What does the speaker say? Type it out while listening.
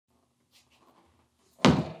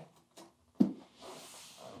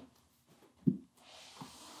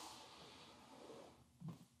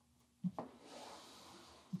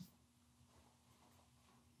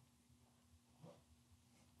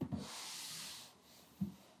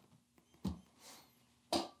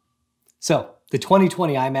So the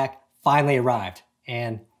 2020 iMac finally arrived,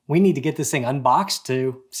 and we need to get this thing unboxed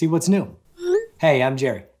to see what's new. Hey, I'm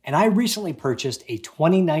Jerry, and I recently purchased a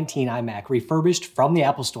 2019 iMac refurbished from the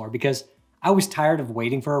Apple Store because I was tired of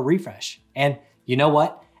waiting for a refresh. And you know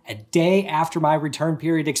what? A day after my return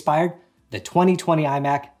period expired, the 2020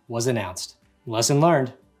 iMac was announced. Lesson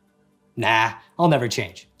learned. Nah, I'll never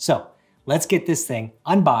change. So let's get this thing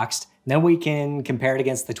unboxed, and then we can compare it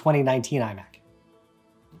against the 2019 iMac.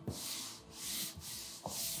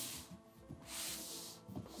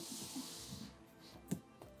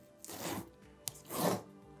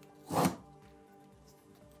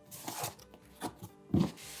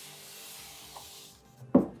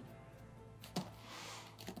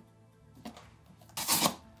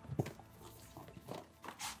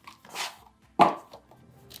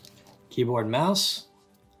 Keyboard and mouse.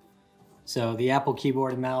 So the Apple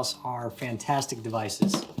keyboard and mouse are fantastic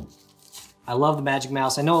devices. I love the Magic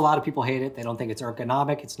Mouse. I know a lot of people hate it. They don't think it's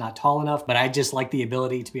ergonomic. It's not tall enough, but I just like the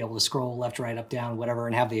ability to be able to scroll left, right, up, down, whatever,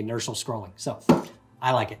 and have the inertial scrolling. So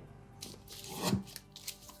I like it.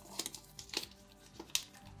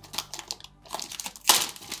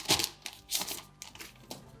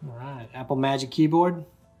 All right, Apple Magic Keyboard.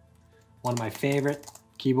 One of my favorite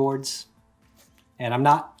keyboards. And I'm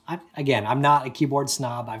not a keyboard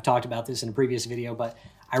snob. I've talked about this in a previous video, but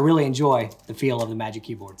I really enjoy the feel of the Magic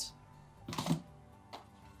keyboards.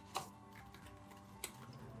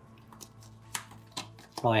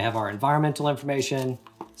 Probably have our environmental information,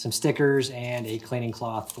 some stickers, and a cleaning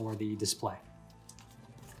cloth for the display.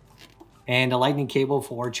 And a lightning cable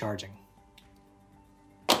for charging.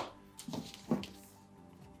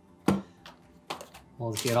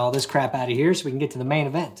 Well, let's get all this crap out of here so we can get to the main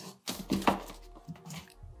event.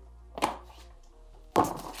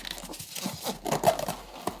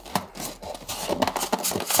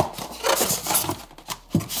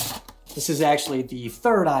 This is actually the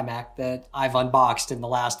third iMac that I've unboxed in the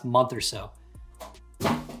last month or so,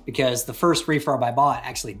 because the first refurb I bought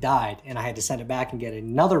actually died and I had to send it back and get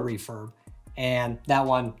another refurb. And that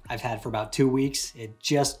one I've had for about 2 weeks. It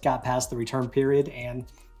just got past the return period and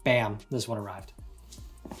bam, this one arrived.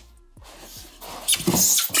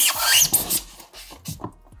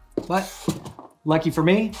 But lucky for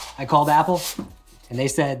me, I called Apple and they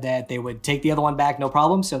said that they would take the other one back, no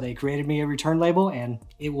problem. So they created me a return label and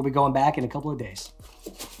it will be going back in a couple of days.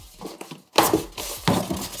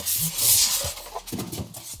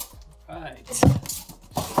 All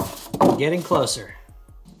right, getting closer.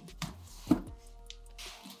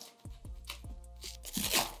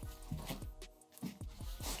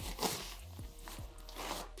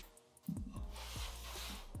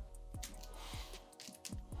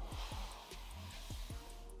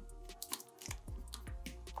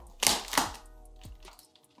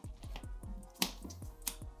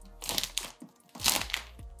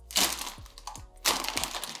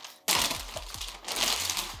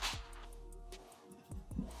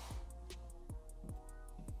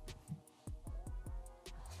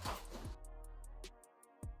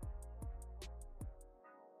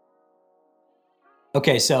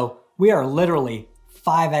 Okay, so we are literally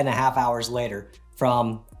 5.5 hours later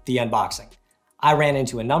from the unboxing. I ran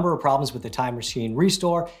into a number of problems with the Time Machine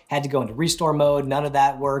Restore, had to go into restore mode, none of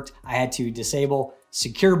that worked. I had to disable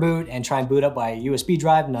secure boot and try and boot up by a USB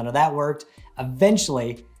drive, none of that worked.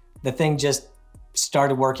 Eventually, the thing just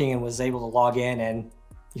started working and was able to log in and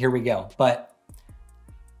here we go. But,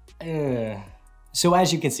 so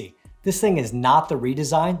as you can see, this thing is not the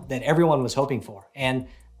redesign that everyone was hoping for and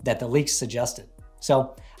that the leaks suggested.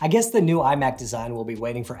 So I guess the new iMac design will be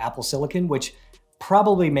waiting for Apple Silicon, which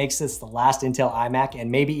probably makes this the last Intel iMac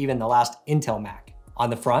and maybe even the last Intel Mac.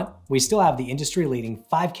 On the front, we still have the industry-leading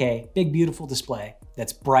 5K big beautiful display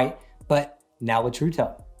that's bright, but now with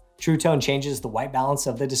TrueTone. TrueTone changes the white balance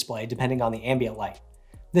of the display depending on the ambient light.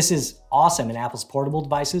 This is awesome in Apple's portable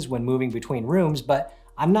devices when moving between rooms, but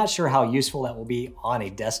I'm not sure how useful that will be on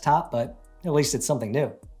a desktop, but at least it's something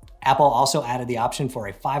new. Apple also added the option for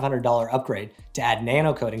a $500 upgrade to add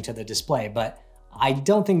nano coating to the display, but I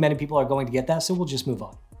don't think many people are going to get that, so we'll just move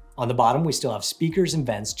on. On the bottom, we still have speakers and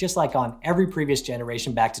vents, just like on every previous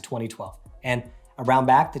generation back to 2012. And around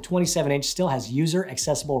back, the 27-inch still has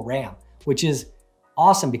user-accessible RAM, which is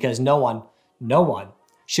awesome because no one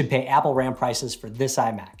should pay Apple RAM prices for this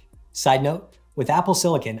iMac. Side note, with Apple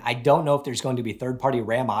Silicon, I don't know if there's going to be third-party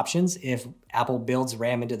RAM options if Apple builds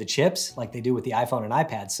RAM into the chips like they do with the iPhone and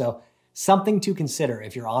iPad. So something to consider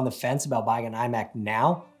if you're on the fence about buying an iMac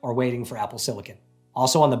now or waiting for Apple Silicon.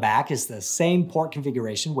 Also on the back is the same port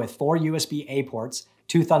configuration with 4 USB-A ports,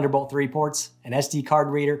 2 Thunderbolt 3 ports, an SD card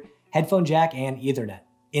reader, headphone jack, and Ethernet.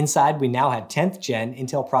 Inside, we now have 10th gen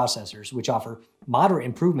Intel processors, which offer moderate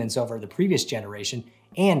improvements over the previous generation,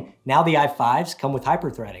 and now the i5s come with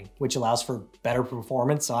hyperthreading, which allows for better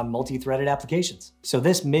performance on multi-threaded applications. So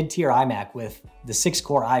this mid-tier iMac with the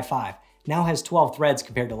 6-core i5 now has 12 threads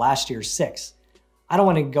compared to last year's 6. I don't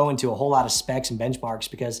want to go into a whole lot of specs and benchmarks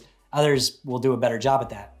because others will do a better job at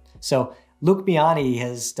that. So Luke Miani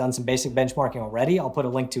has done some basic benchmarking already. I'll put a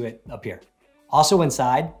link to it up here. Also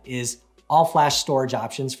inside is all flash storage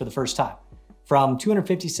options for the first time, from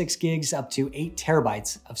 256 gigs up to 8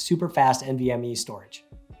 terabytes of super fast NVMe storage.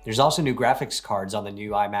 There's also new graphics cards on the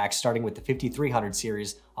new iMac, starting with the 5300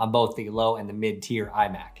 series on both the low and the mid-tier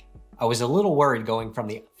iMac. I was a little worried going from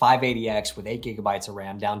the 580X with 8 gigabytes of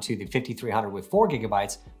RAM down to the 5300 with 4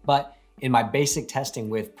 gigabytes, but in my basic testing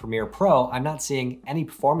with Premiere Pro, I'm not seeing any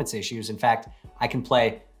performance issues. In fact, I can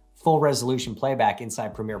play full resolution playback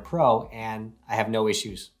inside Premiere Pro and I have no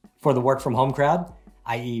issues. For the work from home crowd,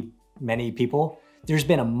 i.e. many people, there's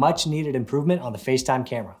been a much needed improvement on the FaceTime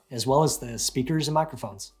camera, as well as the speakers and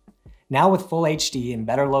microphones. Now with full HD and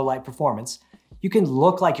better low light performance, you can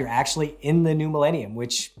look like you're actually in the new millennium,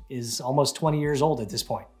 which is almost 20 years old at this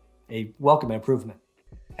point. A welcome improvement.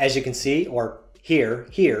 As you can see, or hear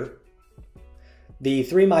here, the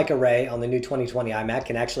 3-mic array on the new 2020 iMac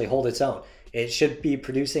can actually hold its own. It should be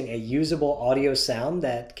producing a usable audio sound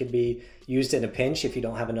that can be used in a pinch if you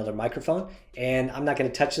don't have another microphone. And I'm not going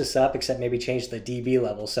to touch this up except maybe change the dB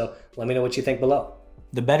level, so let me know what you think below.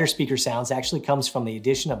 The better speaker sounds actually comes from the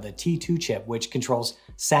addition of the T2 chip, which controls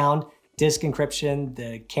sound, disk encryption,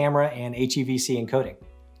 the camera, and HEVC encoding.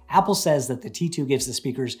 Apple says that the T2 gives the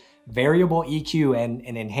speakers variable EQ and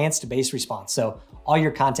an enhanced bass response, so all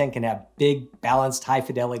your content can have big, balanced,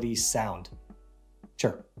 high-fidelity sound.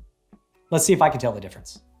 Sure. Let's see if I can tell the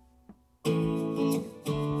difference.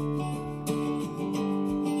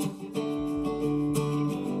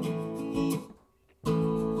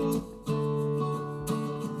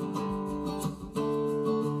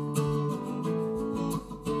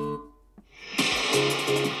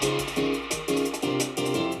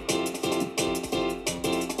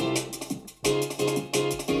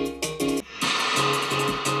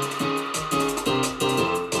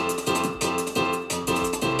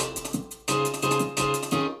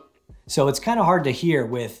 So it's kind of hard to hear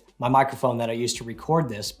with my microphone that I used to record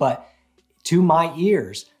this, but to my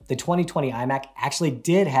ears, the 2020 iMac actually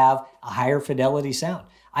did have a higher fidelity sound.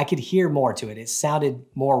 I could hear more to it. It sounded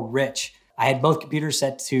more rich. I had both computers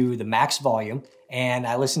set to the max volume and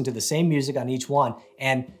I listened to the same music on each one,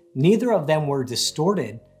 and neither of them were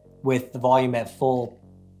distorted with the volume at full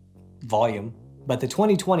volume, but the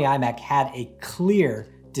 2020 iMac had a clear,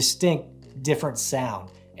 distinct, different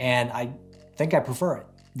sound, and I think I prefer it.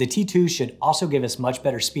 The T2 should also give us much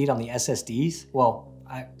better speed on the SSDs. Well,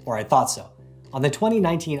 I thought so. On the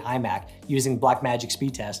 2019 iMac, using Blackmagic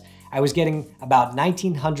speed test, I was getting about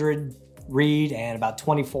 1900 read and about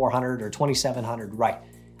 2400 or 2700 write.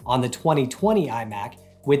 On the 2020 iMac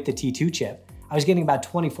with the T2 chip, I was getting about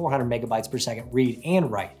 2400 megabytes per second read and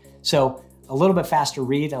write. So a little bit faster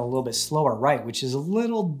read and a little bit slower write, which is a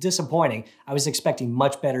little disappointing. I was expecting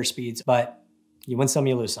much better speeds, but you win some,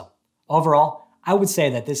 you lose some. Overall, I would say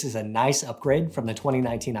that this is a nice upgrade from the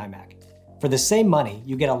 2019 iMac. For the same money,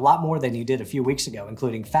 you get a lot more than you did a few weeks ago,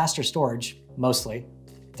 including faster storage, mostly,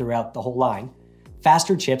 throughout the whole line,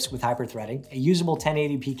 faster chips with hyperthreading, a usable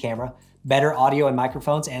 1080p camera, better audio and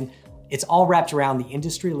microphones, and it's all wrapped around the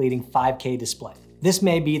industry-leading 5K display. This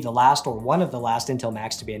may be the last or one of the last Intel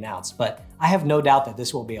Macs to be announced, but I have no doubt that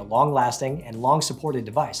this will be a long-lasting and long-supported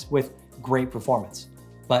device with great performance.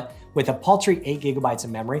 But with a paltry 8 gigabytes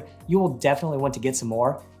of memory, you will definitely want to get some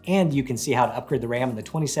more, and you can see how to upgrade the RAM in the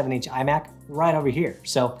 27-inch iMac right over here.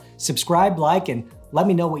 So subscribe, like, and let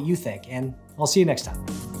me know what you think, and I'll see you next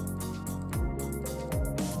time.